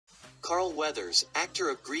Carl Weathers, actor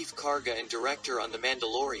of Greef Karga and director on The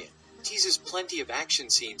Mandalorian, teases plenty of action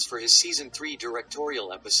scenes for his Season 3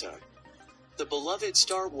 directorial episode. The beloved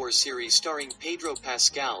Star Wars series starring Pedro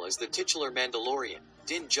Pascal as the titular Mandalorian,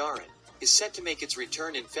 Djarin, is set to make its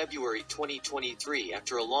return in February 2023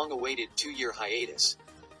 after a long-awaited 2-year hiatus.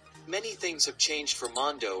 Many things have changed for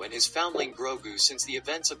Mando and his foundling Grogu since the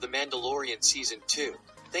events of The Mandalorian Season 2,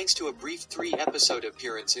 thanks to a brief 3-episode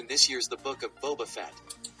appearance in this year's The Book of Boba Fett.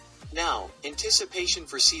 Now, anticipation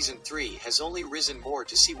for Season 3 has only risen more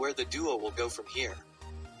to see where the duo will go from here.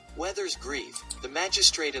 Weathers' Greef, the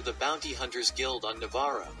magistrate of the Bounty Hunters Guild on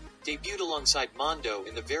Nevarro, debuted alongside Mando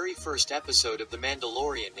in the very first episode of The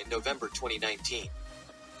Mandalorian in November 2019.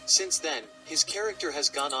 Since then, his character has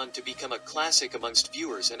gone on to become a classic amongst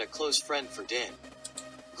viewers and a close friend for Din.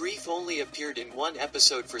 Greef only appeared in 1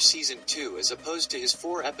 episode for Season 2 as opposed to his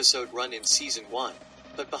 4-episode run in Season 1,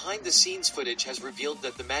 but behind-the-scenes footage has revealed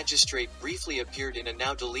that the magistrate briefly appeared in a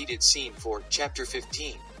now-deleted scene for Chapter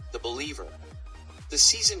 15, The Believer. The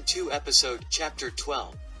Season 2 episode, Chapter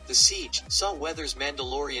 12, The Siege, saw Weathers'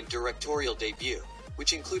 Mandalorian directorial debut,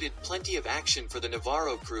 which included plenty of action for the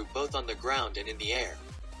Nevarro crew both on the ground and in the air.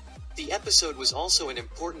 The episode was also an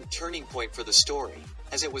important turning point for the story,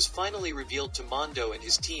 as it was finally revealed to Mando and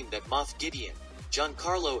his team that Moff Gideon,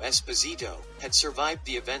 Giancarlo Esposito, had survived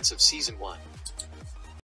the events of Season 1.